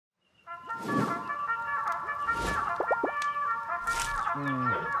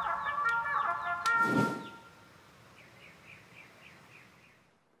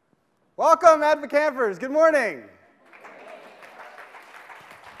Welcome, Advocampers. Good morning.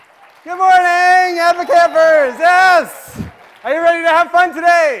 Good morning, Advocampers. Yes. Are you ready to have fun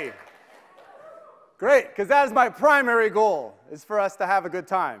today? Great, because that is my primary goal, is for us to have a good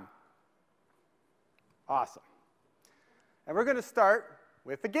time. Awesome. And we're going to start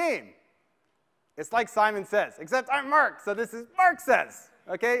with a game. It's like Simon Says, except I'm Mark, so this is Mark Says.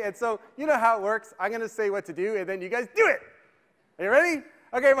 Okay, and so you know how it works. I'm going to say what to do, and then you guys do it. Are you ready?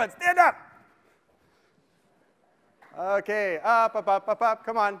 Okay, everyone, stand up. Okay, up, up, up, up, up.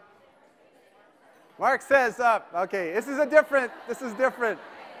 Come on. Mark says up. Okay, this is different.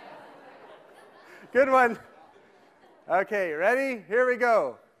 Good one. Okay, ready? Here we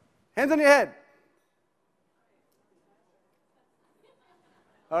go. Hands on your head.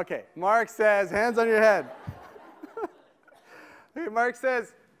 Okay, Mark says hands on your head. Okay, Mark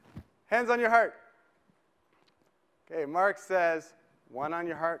says hands on your heart. Okay, Mark says one on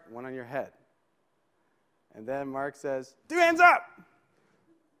your heart, one on your head. And then Mark says, 2 hands up.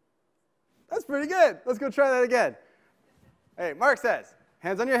 That's pretty good. Let's go try that again. Hey, Mark says,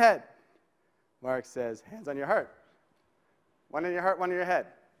 hands on your head. Mark says, hands on your heart. One on your heart, one on your head.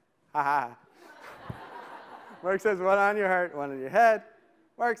 Ha ha. Mark says, one on your heart, one on your head.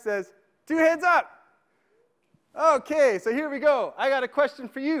 Mark says, 2 hands up. Okay, so here we go. I got a question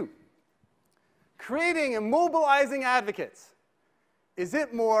for you. Creating and mobilizing advocates. Is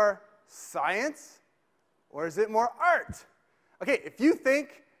it more science or is it more art? Okay, if you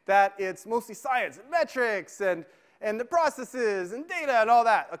think that it's mostly science and metrics and the processes and data and all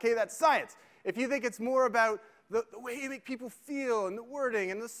that, okay, that's science. If you think it's more about the way you make people feel and the wording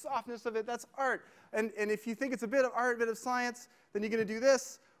and the softness of it, that's art. And if you think it's a bit of art, a bit of science, then you're going to do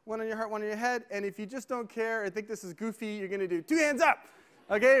this, one on your heart, one on your head. And if you just don't care and think this is goofy, you're going to do 2 hands up.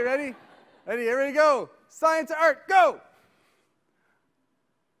 Okay, ready? Ready, everybody go. Science, art, go.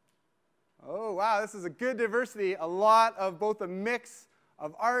 Oh, wow, this is a good diversity. A lot of both a mix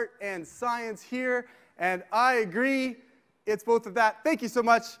of art and science here. And I agree, it's both of that. Thank you so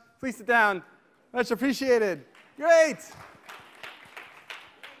much. Please sit down. Much appreciated. Great.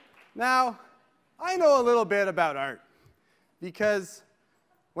 Now, I know a little bit about art because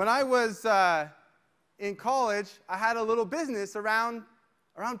when I was in college, I had a little business around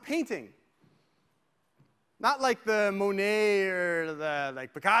painting. Not like the Monet or the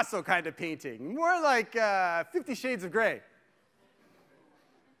like Picasso kind of painting, more like 50 Shades of Grey.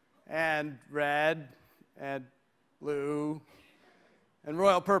 And red, and blue, and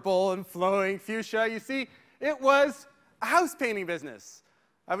royal purple, and flowing fuchsia. You see, it was a house painting business.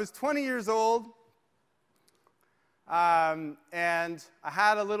 I was 20 years old, and I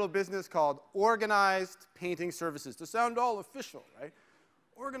had a little business called Organized Painting Services, to sound all official, right?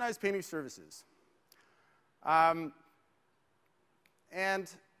 Organized Painting Services. And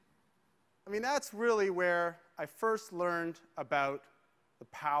I mean, that's really where I first learned about the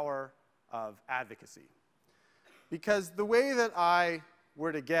power of advocacy. Because the way that I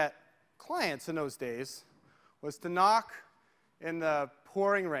were to get clients in those days was to knock in the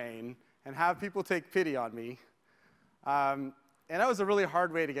pouring rain and have people take pity on me. And that was a really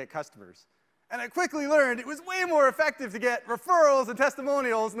hard way to get customers. And I quickly learned it was way more effective to get referrals and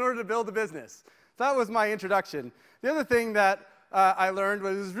testimonials in order to build a business. So that was my introduction. The other thing that I learned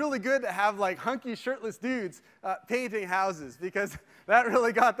was it was really good to have like hunky shirtless dudes painting houses because that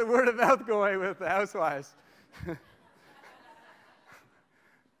really got the word of mouth going with the housewives.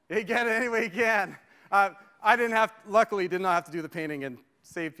 You get it any way you can. Luckily did not have to do the painting and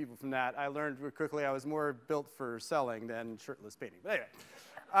save people from that. I learned quickly I was more built for selling than shirtless painting. But anyway,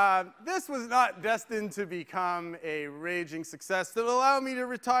 this was not destined to become a raging success that would allow me to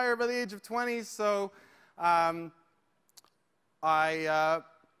retire by the age of 20, so I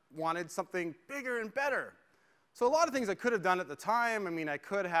wanted something bigger and better. So a lot of things I could have done at the time. I mean, I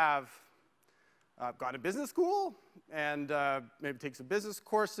could have gone to business school and maybe take some business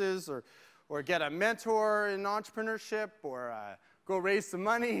courses or get a mentor in entrepreneurship or go raise some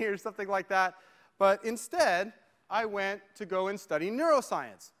money or something like that. But instead, I went to go and study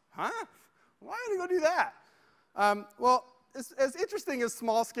neuroscience. Huh? Why did I go do that? Well, as interesting as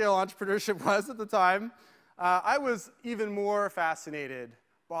small-scale entrepreneurship was at the time, I was even more fascinated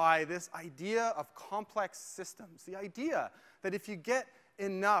by this idea of complex systems, the idea that if you get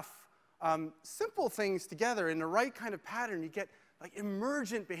enough simple things together in the right kind of pattern, you get like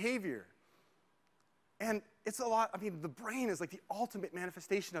emergent behavior. And it's a lot, I mean, the brain is like the ultimate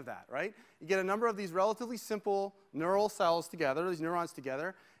manifestation of that, right? You get a number of these relatively simple neural cells together, these neurons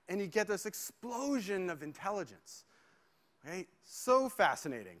together, and you get this explosion of intelligence. Right? So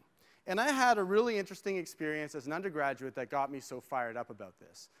fascinating. And I had a really interesting experience as an undergraduate that got me so fired up about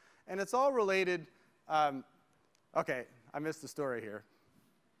this. And it's all related. Okay, I missed the story here.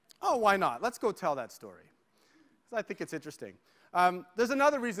 Oh, why not? Let's go tell that story. Because I think it's interesting. There's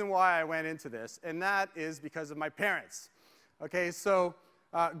another reason why I went into this, and that is because of my parents. Okay, so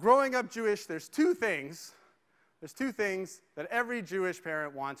growing up Jewish, there's two things that every Jewish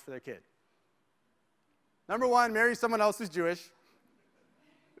parent wants for their kid. Number one, marry someone else who's Jewish.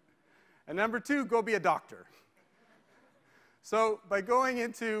 And number two, go be a doctor. So by going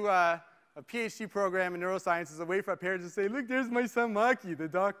into a PhD program in neuroscience is a way for our parents to say, look, there's my son Maki, the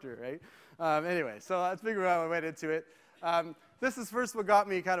doctor, right? Anyway, so that's figure out how I went into it. This is first what got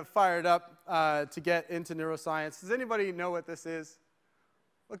me kind of fired up to get into neuroscience. Does anybody know what this is?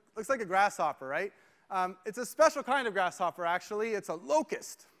 Looks like a grasshopper, right? It's a special kind of grasshopper, actually. It's a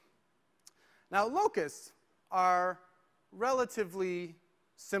locust. Now, locusts are relatively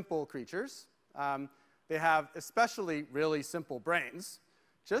simple creatures. They have especially really simple brains,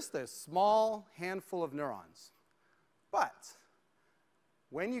 just a small handful of neurons. But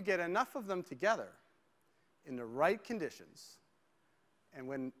when you get enough of them together in the right conditions, and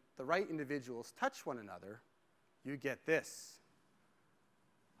when the right individuals touch one another, you get this,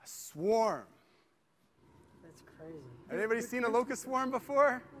 a swarm. That's crazy. Has anybody seen a locust swarm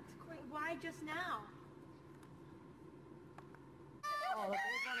before? That's crazy. Why just now? Oh, look,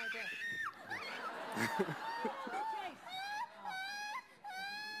 there's one right there. Chase.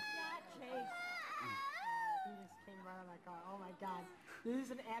 Chase. He just came right on my car. Oh my God. This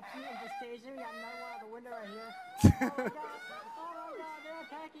is an absolute infestation. We got another one out the window right here. Oh my God. Oh my God. They're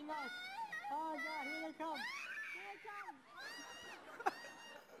attacking us. Oh God. Here they come. Here they come.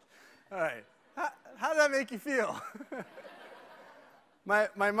 All right. How did that make you feel?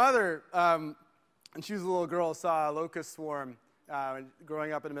 My mother, when she was a little girl, saw a locust swarm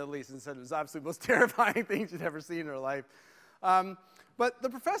growing up in the Middle East and said it was absolutely the most terrifying thing she'd ever seen in her life. But the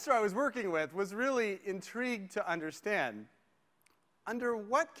professor I was working with was really intrigued to understand, under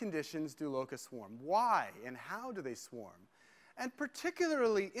what conditions do locusts swarm? Why and how do they swarm? And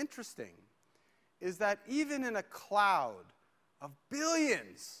particularly interesting is that even in a cloud of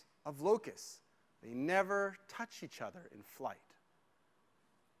billions of locusts, they never touch each other in flight.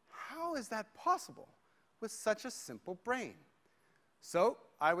 How is that possible with such a simple brain? So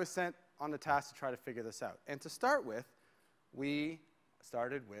I was sent on the task to try to figure this out. And to start with, we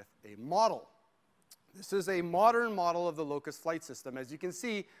started with a model. This is a modern model of the locust flight system. As you can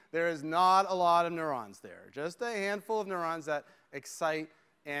see, there is not a lot of neurons there, just a handful of neurons that excite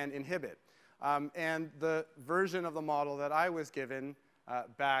and inhibit. And the version of the model that I was given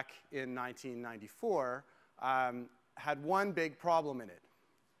back in 1994 had one big problem in it.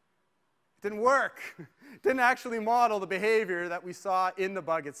 It didn't work. It didn't actually model the behavior that we saw in the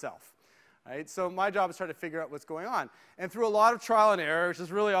bug itself. Right? So my job is trying to figure out what's going on. And through a lot of trial and error, which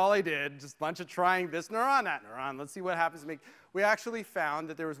is really all I did, just a bunch of trying this neuron, that neuron, let's see what happens. We actually found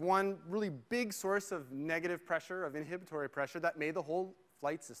that there was one really big source of negative pressure, of inhibitory pressure, that made the whole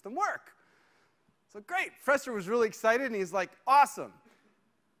flight system work. So great. Professor was really excited, and he's like, awesome.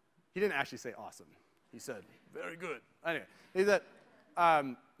 He didn't actually say awesome. He said, very good. Anyway, he said,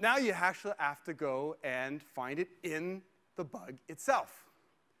 now you actually have to go and find it in the bug itself.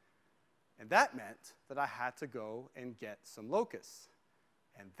 And that meant that I had to go and get some locusts.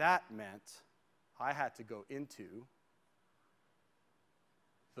 And that meant I had to go into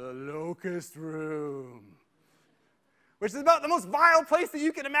the locust room, which is about the most vile place that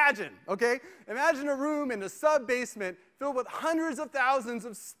you can imagine, okay? Imagine a room in the sub-basement filled with hundreds of thousands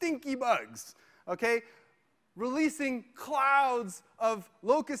of stinky bugs, okay? Releasing clouds of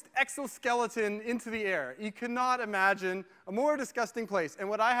locust exoskeleton into the air. You cannot imagine a more disgusting place. And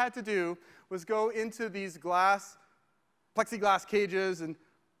what I had to do was go into these plexiglass cages and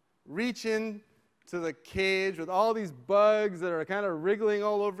reach in to the cage with all these bugs that are kind of wriggling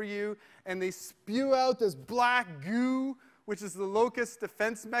all over you, and they spew out this black goo, which is the locust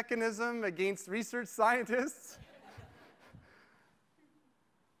defense mechanism against research scientists.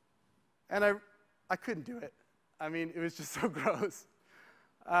 And I couldn't do it. I mean, it was just so gross.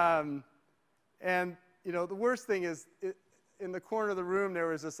 And, you know, the worst thing is, in the corner of the room, there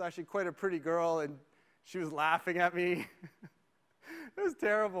was this actually quite a pretty girl, and she was laughing at me. It was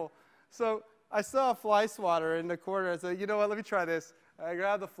terrible. So I saw a fly swatter in the corner. I said, you know what, let me try this. I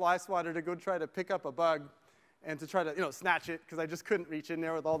grabbed the fly swatter to go try to pick up a bug and to try to, you know, snatch it, because I just couldn't reach in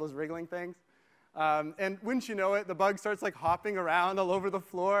there with all those wriggling things. And wouldn't you know it, the bug starts like hopping around all over the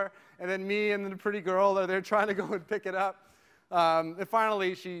floor, and then me and the pretty girl are there trying to go and pick it up. And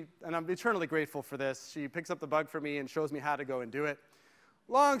finally, and I'm eternally grateful for this, she picks up the bug for me and shows me how to go and do it.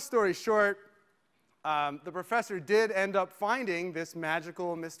 Long story short, the professor did end up finding this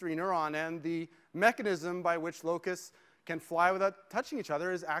magical mystery neuron, and the mechanism by which locusts can fly without touching each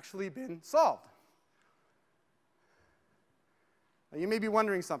other has actually been solved. Now, you may be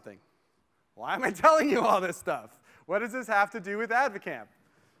wondering something. Why am I telling you all this stuff? What does this have to do with Advocamp?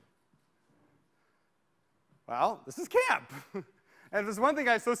 Well, this is camp. And if there's one thing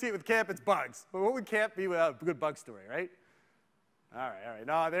I associate with camp, it's bugs. But what would camp be without a good bug story, right? All right.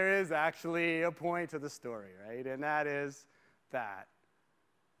 No, there is actually a point to the story, right? And that is that,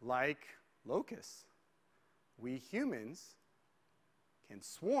 like locusts, we humans can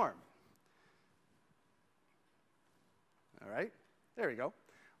swarm. All right? There we go.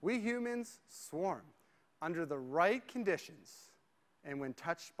 We humans swarm under the right conditions and when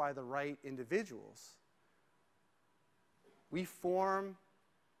touched by the right individuals. We form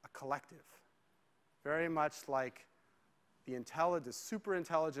a collective, very much like the super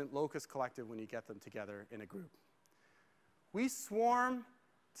intelligent locust collective when you get them together in a group. We swarm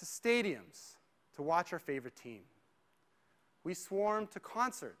to stadiums to watch our favorite team. We swarm to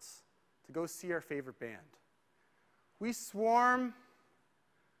concerts to go see our favorite band. We swarm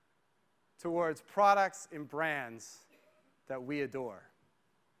towards products and brands that we adore.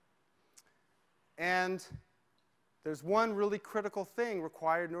 And there's one really critical thing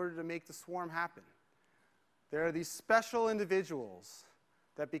required in order to make the swarm happen. There are these special individuals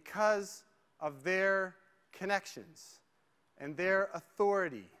that, because of their connections and their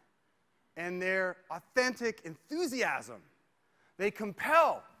authority and their authentic enthusiasm, they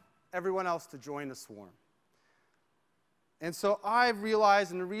compel everyone else to join the swarm. And so I've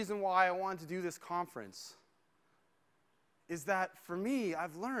realized, and the reason why I wanted to do this conference is that for me,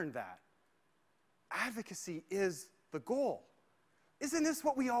 I've learned that advocacy is the goal. Isn't this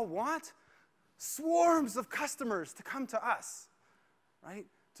what we all want? Swarms of customers to come to us, right?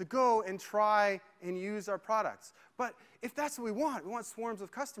 To go and try and use our products. But if that's what we want swarms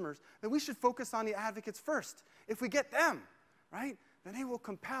of customers, then we should focus on the advocates first. If we get them, right, then they will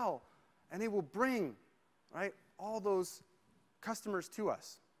compel and they will bring, right, all those customers to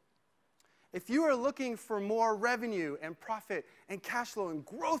us. If you are looking for more revenue and profit and cash flow and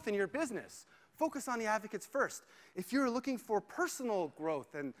growth in your business, focus on the advocates first. If you're looking for personal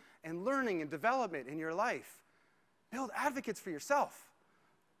growth and learning and development in your life, build advocates for yourself.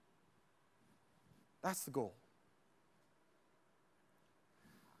 That's the goal.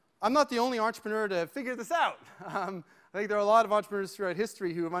 I'm not the only entrepreneur to figure this out. I think there are a lot of entrepreneurs throughout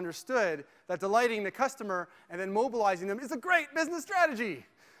history who have understood that delighting the customer and then mobilizing them is a great business strategy.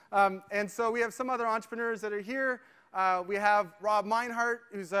 And so we have some other entrepreneurs that are here. We have Rob Meinhardt,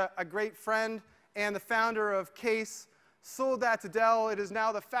 who's a great friend and the founder of Case, sold that to Dell. It is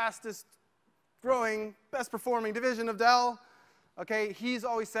now the fastest growing, best performing division of Dell. Okay, he's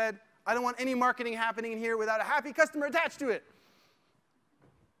always said, I don't want any marketing happening in here without a happy customer attached to it.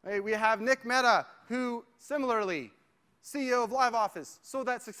 Okay, we have Nick Mehta, who similarly, CEO of LiveOffice, sold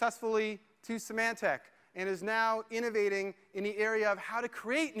that successfully to Symantec and is now innovating in the area of how to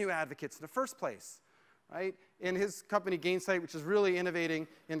create new advocates in the first place, right? In his company, Gainsight, which is really innovating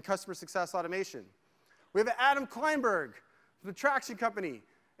in customer success automation. We have Adam Kleinberg, the Traction Company,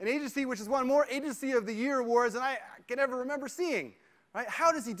 an agency which has won more Agency of the Year awards than I can ever remember seeing. Right?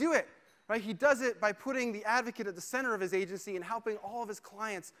 How does he do it? Right? He does it by putting the advocate at the center of his agency and helping all of his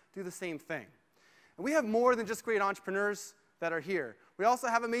clients do the same thing. And we have more than just great entrepreneurs that are here. We also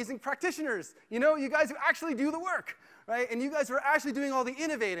have amazing practitioners. You know, you guys who actually do the work, right? And you guys who are actually doing all the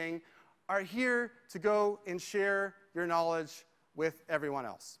innovating are here to go and share your knowledge with everyone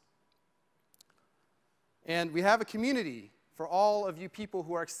else. And we have a community for all of you people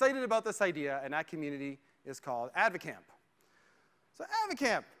who are excited about this idea, and that community is called Advocamp. So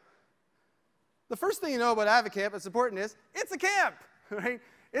Advocamp, the first thing you know about Advocamp that's important is it's a camp, right?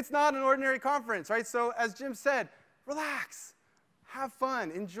 It's not an ordinary conference, right? So as Jim said, relax, have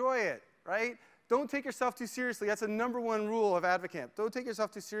fun, enjoy it, right? Don't take yourself too seriously. That's a #1 rule of Advocamp. Don't take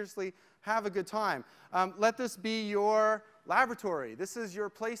yourself too seriously. Have a good time. Let this be your laboratory. This is your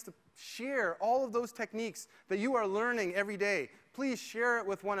place to share all of those techniques that you are learning every day. Please share it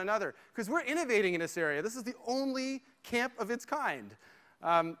with one another, because we're innovating in this area. This is the only camp of its kind.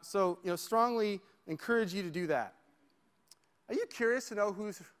 So, strongly encourage you to do that. Are you curious to know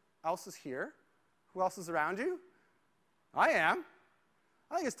who else is here? Who else is around you? I am.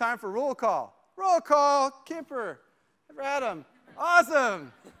 I think it's time for roll call. Roll call, Kipper, Adam.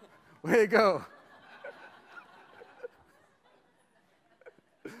 Awesome. Way to go.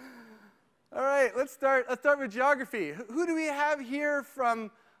 All right, let's start with geography. Who do we have here from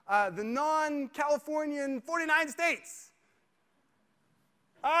the non-Californian 49 states?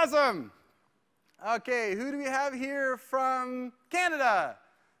 Awesome. Okay, who do we have here from Canada?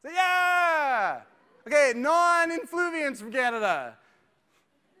 Say, yeah! Okay, non-influvians from Canada.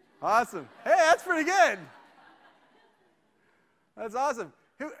 Awesome. Hey, that's pretty good. That's awesome.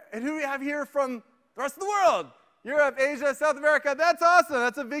 Who do we have here from the rest of the world? Europe, Asia, South America. That's awesome.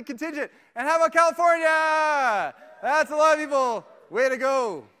 That's a big contingent. And how about California? That's a lot of people. Way to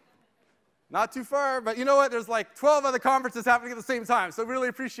go. Not too far, but you know what? There's like 12 other conferences happening at the same time, so really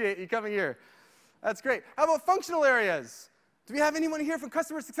appreciate you coming here. That's great. How about functional areas? Do we have anyone here from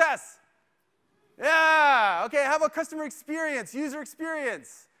customer success? Yeah. Okay, how about customer experience, user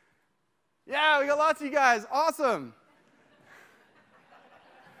experience? Yeah, we got lots of you guys. Awesome.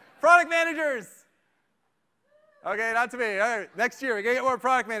 Product managers. Okay, not to me. All right, next year, we're going to get more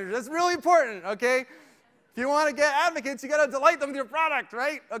product managers. That's really important, okay? If you want to get advocates, you got to delight them with your product,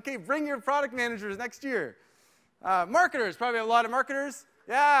 right? Okay, bring your product managers next year. Marketers, probably have a lot of marketers.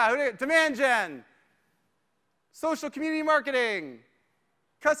 Yeah, demand gen. Social community marketing,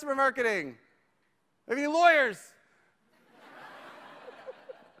 customer marketing, maybe lawyers.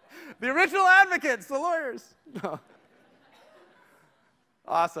 The original advocates, the lawyers. No.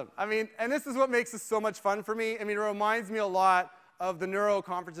 Awesome. I mean, and this is what makes this so much fun for me. I mean, it reminds me a lot of the neuro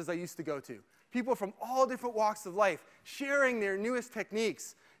conferences I used to go to. People from all different walks of life sharing their newest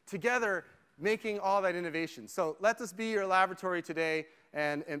techniques together, making all that innovation. So let this be your laboratory today,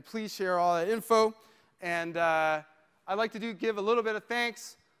 and please share all that info. And I'd like to give a little bit of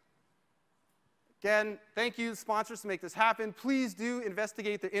thanks. Again, thank you, sponsors, to make this happen. Please do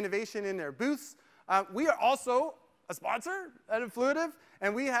investigate the innovation in their booths. We are also a sponsor at Influitive,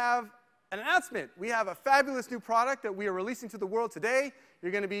 and we have an announcement. We have a fabulous new product that we are releasing to the world today.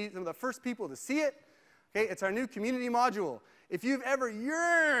 You're going to be some of the first people to see it. Okay, it's our new community module. If you've ever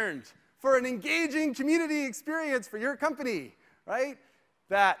yearned for an engaging community experience for your company, right,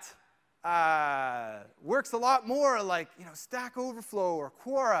 that works a lot more like Stack Overflow or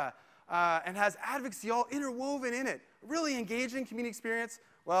Quora, and has advocacy all interwoven in it, really engaging community experience,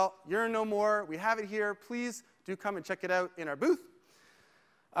 well, you're no more. We have it here. Please do come and check it out in our booth.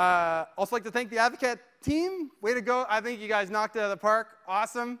 Also like to thank the Advocamp team. Way to go. I think you guys knocked it out of the park.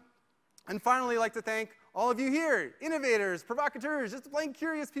 Awesome. And finally, I'd like to thank all of you here, innovators, provocateurs, just plain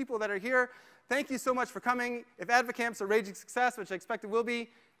curious people that are here. Thank you so much for coming. If Advocamp's a raging success, which I expect it will be,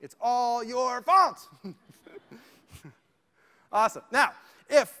 it's all your fault. Awesome. Now,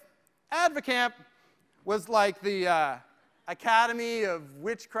 if Advocamp was like the Academy of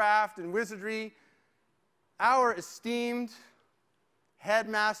Witchcraft and Wizardry, our esteemed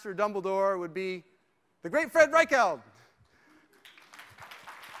headmaster Dumbledore would be the great Fred Reichheld.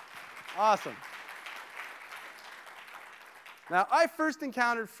 Awesome. Now, I first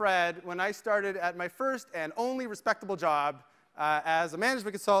encountered Fred when I started at my first and only respectable job as a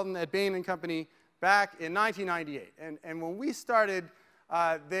management consultant at Bain & Company back in 1998. And when we started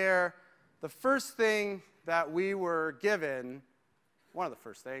there, the first thing that we were given, one of the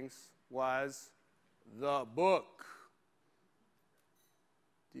first things, was the book.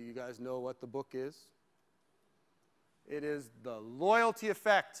 Do you guys know what the book is? It is The Loyalty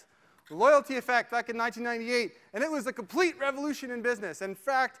Effect. The Loyalty Effect back in 1998, and it was a complete revolution in business. In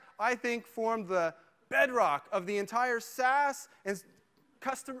fact, I think formed the bedrock of the entire SaaS and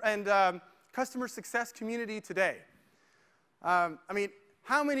customer success community today. I mean,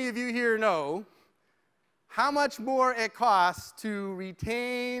 how many of you here know how much more it costs to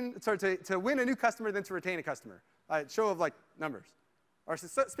to win a new customer than to retain a customer? Show of like numbers. Or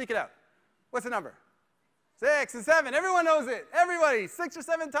speak it out. What's the number? 6 and 7. Everyone knows it. Everybody. 6 or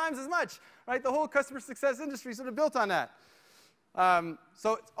 7 times as much. Right? The whole customer success industry is sort of built on that.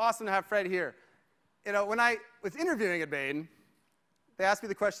 So it's awesome to have Fred here. When I was interviewing at Bain, they asked me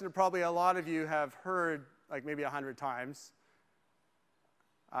the question that probably a lot of you have heard like maybe 100 times.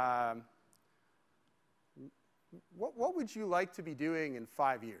 What would you like to be doing in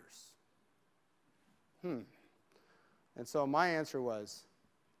 5 years? And so my answer was,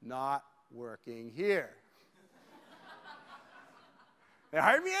 not working here. They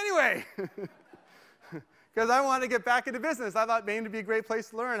hired me anyway, because I wanted to get back into business. I thought Bain would be a great place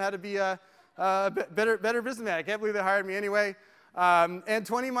to learn how to be a better businessman. I can't believe they hired me anyway. And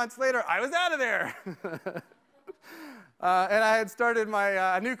 20 months later, I was out of there. And I had started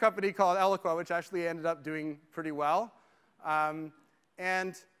my new company called Eloqua, which actually ended up doing pretty well.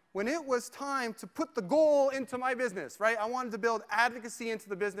 And when it was time to put the goal into my business, right? I wanted to build advocacy into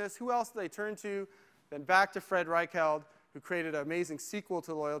the business. Who else did I turn to? Then back to Fred Reichheld who created an amazing sequel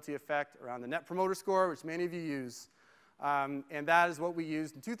to the loyalty effect around the Net Promoter Score, which many of you use. And that is what we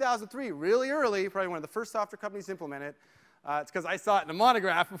used in 2003, really early, probably one of the first software companies to implement it. It's because I saw it in a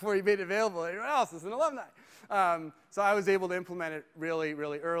monograph before he made it available. Anyone else is an alumni. So I was able to implement it really,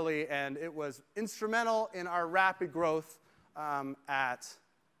 really early, and it was instrumental in our rapid growth at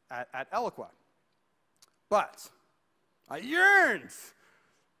Eloqua. But I yearned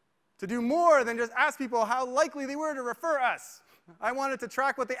to do more than just ask people how likely they were to refer us. I wanted to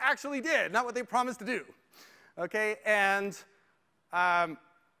track what they actually did, not what they promised to do. Okay, and I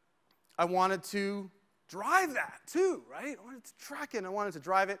wanted to drive that too, right? I wanted to track it, and I wanted to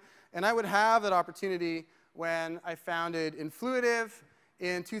drive it. And I would have that opportunity when I founded Influitive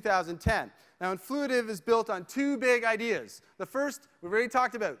in 2010. Now, Influitive is built on two big ideas. The first, we've already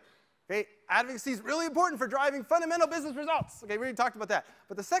talked about. Okay, advocacy is really important for driving fundamental business results. Okay, we already talked about that.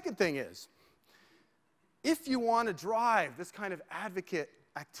 But the second thing is, if you want to drive this kind of advocate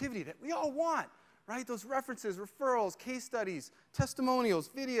activity that we all want, right? Those references, referrals, case studies, testimonials,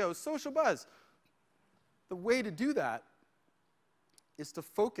 videos, social buzz. The way to do that is to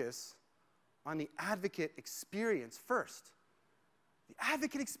focus on the advocate experience first. The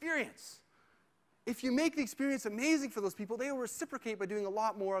advocate experience. If you make the experience amazing for those people, they will reciprocate by doing a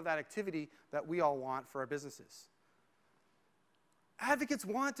lot more of that activity that we all want for our businesses. Advocates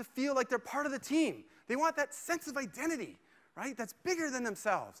want to feel like they're part of the team. They want that sense of identity, right? That's bigger than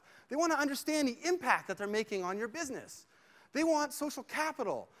themselves. They want to understand the impact that they're making on your business. They want social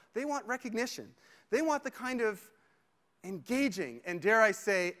capital. They want recognition. They want the kind of engaging and, dare I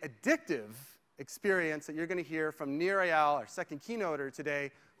say, addictive experience that you're going to hear from Nir Eyal, our second keynoter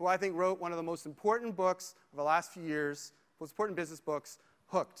today, who I think wrote one of the most important books of the last few years, most important business books,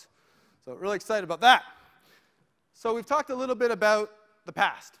 Hooked. So really excited about that. So we've talked a little bit about the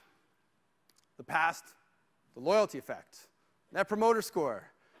past. The past, the loyalty effect, Net Promoter Score.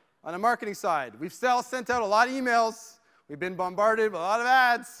 On the marketing side, we've sent out a lot of emails. We've been bombarded with a lot of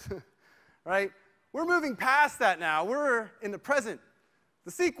ads, right? We're moving past that now. We're in the present.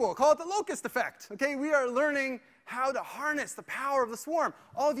 The sequel, call it the locust effect. Okay, we are learning how to harness the power of the swarm.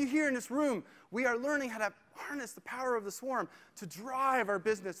 All of you here in this room, we are learning how to harness the power of the swarm to drive our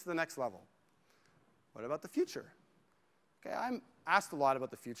business to the next level. What about the future? Okay, I'm asked a lot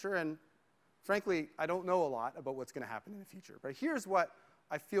about the future, and frankly, I don't know a lot about what's going to happen in the future. But here's what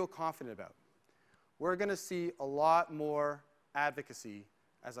I feel confident about. We're going to see a lot more advocacy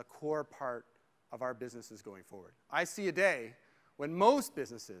as a core part of our businesses going forward. I see a day when most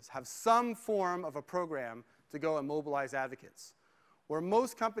businesses have some form of a program to go and mobilize advocates, where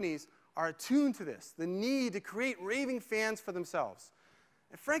most companies are attuned to this, the need to create raving fans for themselves.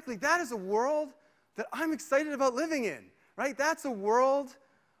 And frankly, that is a world that I'm excited about living in, right? That's a world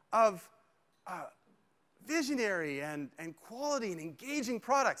of visionary and quality and engaging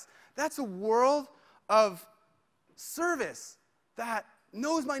products. That's a world of service that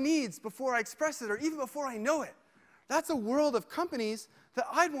knows my needs before I express it or even before I know it. That's a world of companies that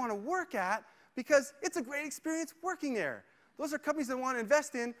I'd want to work at because it's a great experience working there. Those are companies that I want to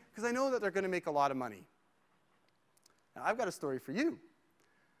invest in because I know that they're going to make a lot of money. Now, I've got a story for you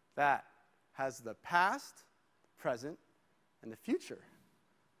that has the past, present, and the future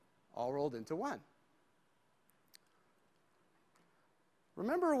all rolled into one.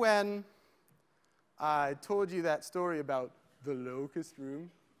 Remember when I told you that story about the locust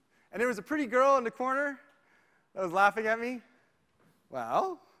room? And there was a pretty girl in the corner that was laughing at me?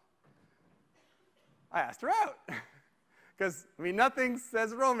 Well, I asked her out. Because, I mean, nothing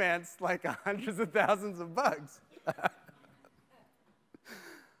says romance like hundreds of thousands of bugs.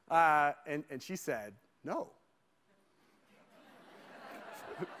 And she said, no.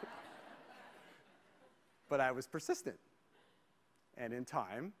 But I was persistent. And in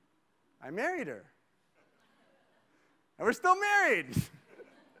time, I married her. And we're still married.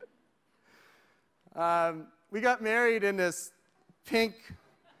 We got married in this pink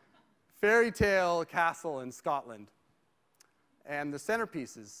fairy tale castle in Scotland. And the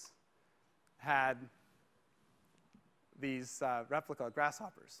centerpieces had these replica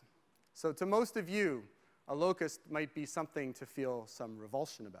grasshoppers. So to most of you, a locust might be something to feel some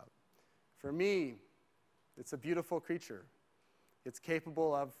revulsion about. For me, it's a beautiful creature. It's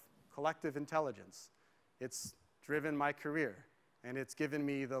capable of collective intelligence. It's driven my career, and it's given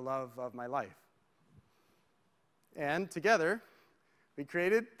me the love of my life. And together, we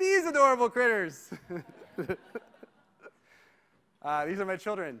created these adorable critters. These are my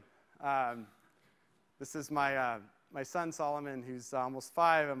children. This is my son, Solomon, who's almost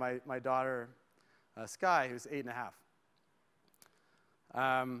 5, and my daughter, Sky, who's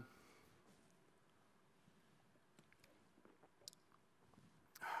 8.5.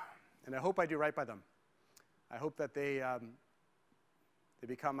 And I hope I do right by them. I hope that they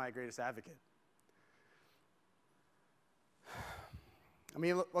become my greatest advocate. I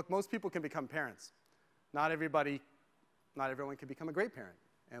mean, look, most people can become parents. Not everyone can become a great parent.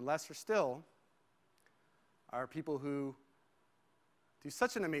 And lesser still are people who do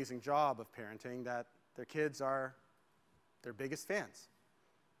such an amazing job of parenting that their kids are their biggest fans.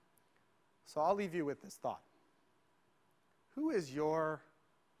 So I'll leave you with this thought. Who is your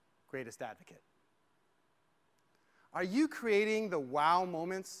greatest advocate? Are you creating the wow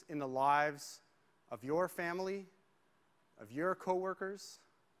moments in the lives of your family, of your coworkers,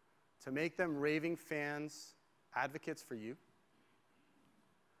 to make them raving fans, advocates for you?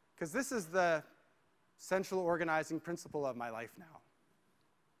 Because this is the central organizing principle of my life now,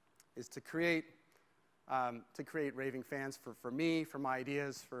 is to create raving fans for me, for my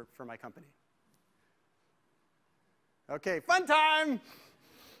ideas, for my company. Okay, fun time!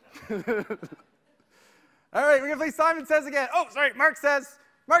 All right, we're going to play Simon Says again. Oh, sorry, Mark says,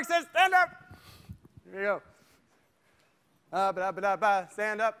 stand up. Here we go.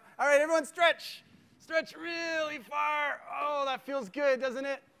 Stand up. All right, everyone stretch. Stretch really far. Oh, that feels good, doesn't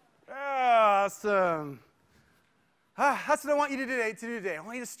it? Awesome. That's what I want you to do today. I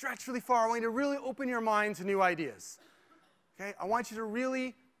want you to stretch really far. I want you to really open your mind to new ideas. Okay? I want you to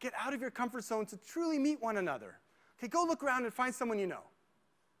really get out of your comfort zone to truly meet one another. Okay, go look around and find someone you know.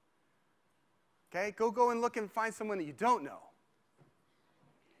 Okay, go and look and find someone that you don't know.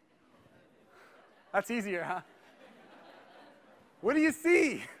 That's easier, huh? What do you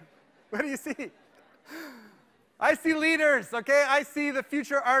see? What do you see? I see leaders, okay? I see the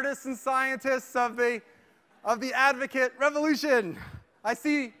future artists and scientists of the advocate revolution. I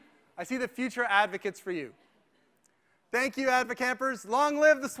see the future advocates for you. Thank you, Advocampers. Long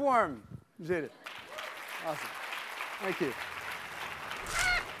live the swarm. Appreciate it. Awesome. Thank you.